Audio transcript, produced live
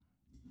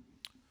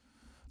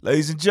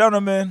Ladies and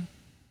gentlemen,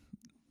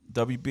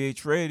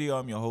 WBH Radio,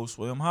 I'm your host,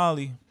 William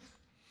Holly.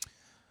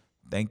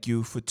 Thank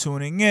you for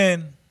tuning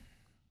in.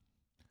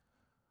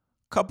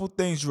 Couple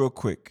things real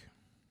quick.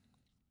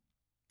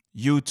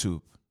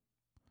 YouTube.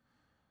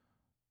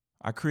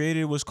 I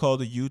created what's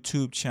called a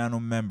YouTube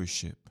channel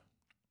membership.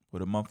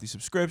 With a monthly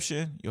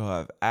subscription, you'll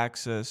have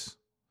access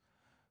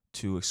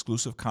to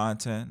exclusive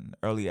content and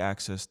early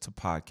access to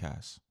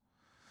podcasts.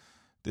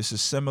 This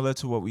is similar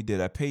to what we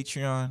did at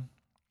Patreon,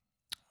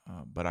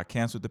 but I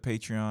canceled the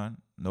Patreon.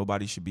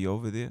 Nobody should be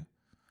over there.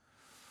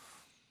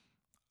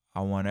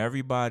 I want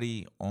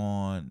everybody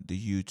on the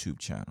YouTube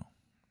channel.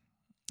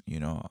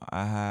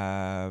 I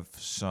have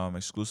some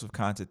exclusive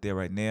content there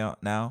right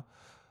now.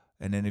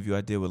 An interview I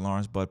did with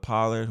Lawrence Bud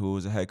Pollard, who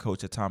was the head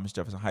coach at Thomas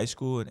Jefferson High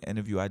School. An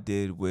interview I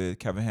did with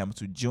Kevin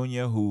Hamilton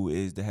Jr., who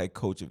is the head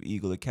coach of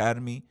Eagle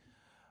Academy.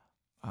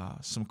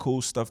 Some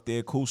cool stuff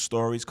there, cool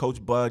stories.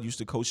 Coach Bud used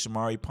to coach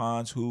Shamari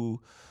Pons,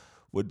 who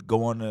would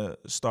go on to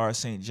star at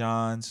St.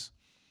 John's,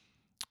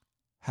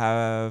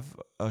 have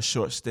a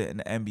short stint in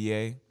the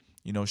NBA.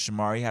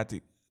 Shamari had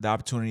the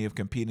opportunity of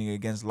competing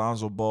against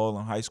Lonzo Ball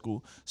in high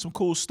school. Some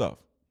cool stuff.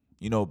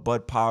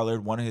 Bud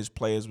Pollard, one of his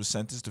players, was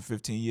sentenced to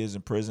 15 years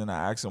in prison.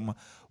 I asked him,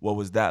 what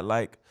was that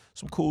like?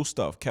 Some cool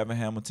stuff. Kevin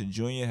Hamilton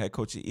Jr., head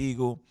coach of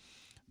Eagle.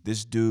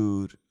 This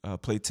dude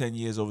played 10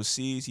 years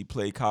overseas. He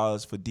played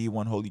college for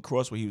D1 Holy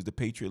Cross, where he was the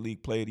Patriot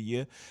League Player of the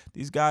Year.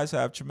 These guys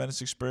have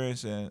tremendous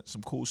experience and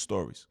some cool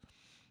stories.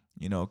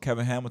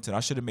 Kevin Hamilton, I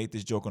should have made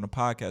this joke on the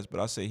podcast, but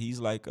I say he's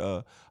like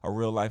a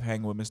real-life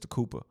hanging with Mr.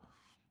 Cooper.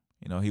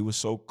 He was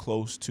so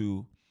close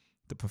to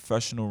the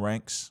professional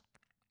ranks,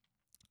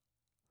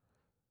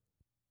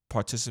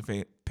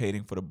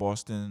 participating for the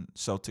Boston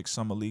Celtics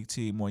Summer League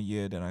team one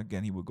year. Then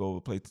again, he would go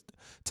play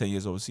 10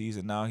 years overseas,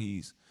 and now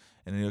he's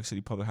in the New York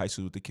City Public High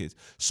School with the kids.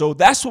 So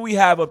that's what we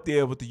have up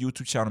there with the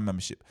YouTube channel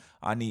membership.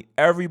 I need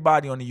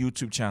everybody on the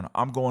YouTube channel.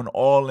 I'm going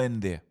all in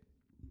there.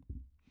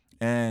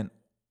 And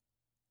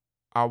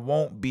I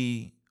won't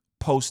be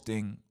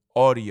posting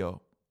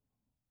audio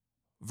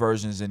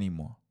versions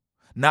anymore.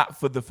 Not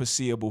for the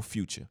foreseeable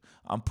future.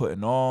 I'm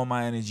putting all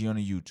my energy on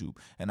the YouTube,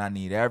 and I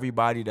need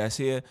everybody that's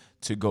here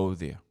to go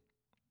there.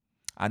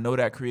 I know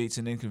that creates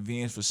an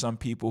inconvenience for some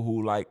people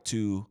who like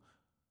to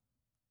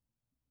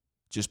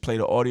just play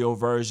the audio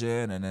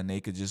version and then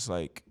they could just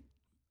like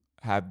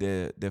have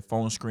their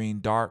phone screen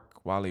dark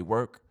while they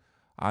work.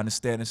 I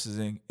understand this is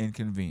an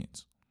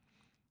inconvenience.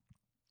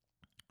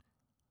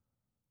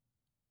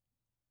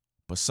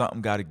 But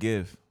something got to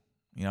give.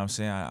 You know what I'm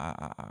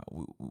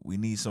saying? We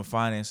need some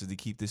finances to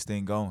keep this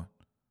thing going.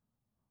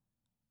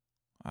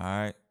 All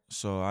right?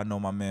 So I know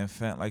my man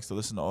Fent likes to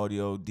listen to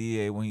audio.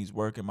 DA when he's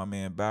working, my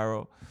man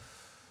Barrow.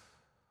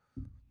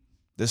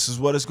 This is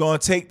what it's going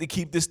to take to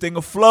keep this thing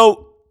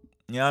afloat.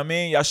 You know what I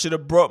mean? Y'all should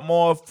have brought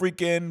more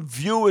freaking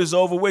viewers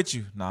over with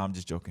you. Nah, I'm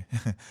just joking.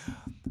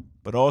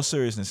 But all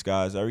seriousness,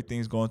 guys,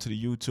 everything's going to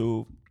the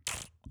YouTube.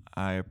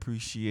 I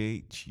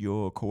appreciate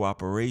your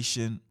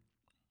cooperation.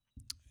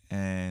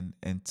 And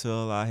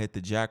until I hit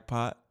the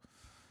jackpot,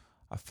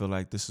 I feel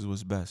like this is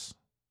what's best.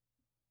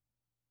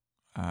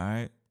 All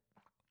right?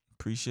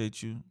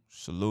 Appreciate you.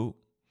 Salute.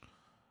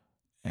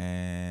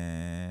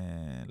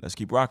 And let's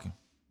keep rocking.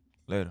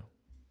 Later.